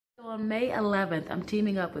So on May 11th, I'm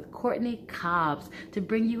teaming up with Courtney Cobbs to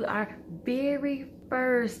bring you our very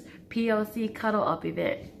first POC Cuddle Up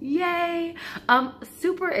event. Yay! I'm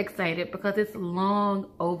super excited because it's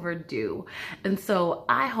long overdue. And so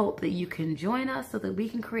I hope that you can join us so that we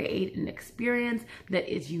can create an experience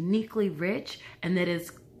that is uniquely rich and that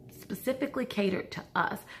is specifically catered to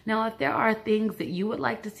us. Now, if there are things that you would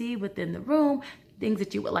like to see within the room, things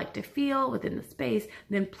that you would like to feel within the space,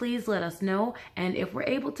 then please let us know. And if we're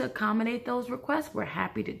able to accommodate those requests, we're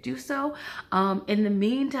happy to do so. In the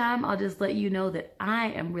meantime, I'll just let you know that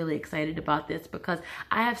I am really excited about this because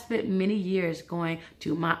I have spent many years going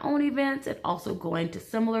to my own events and also going to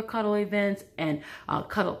similar cuddle events and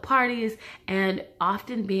cuddle parties, and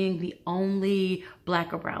often being the only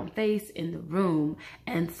Black or brown face in the room.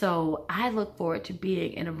 And so I look forward to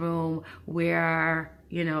being in a room where,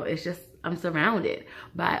 you know, it's just, I'm surrounded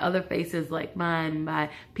by other faces like mine,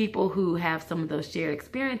 by people who have some of those shared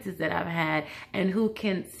experiences that I've had and who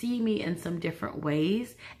can see me in some different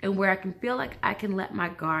ways, and where I can feel like I can let my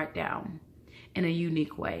guard down in a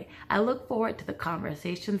unique way. I look forward to the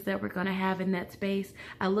conversations that we're gonna have in that space.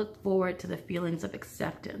 I look forward to the feelings of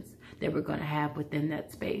acceptance that we're gonna have within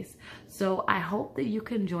that space. So I hope that you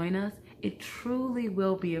can join us. It truly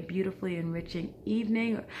will be a beautifully enriching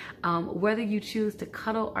evening. Whether you choose to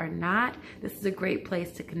cuddle or not, this is a great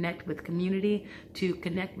place to connect with community, to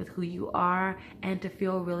connect with who you are, and to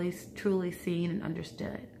feel really, truly seen and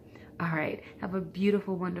understood. All right, have a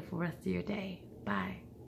beautiful, wonderful rest of your day. Bye.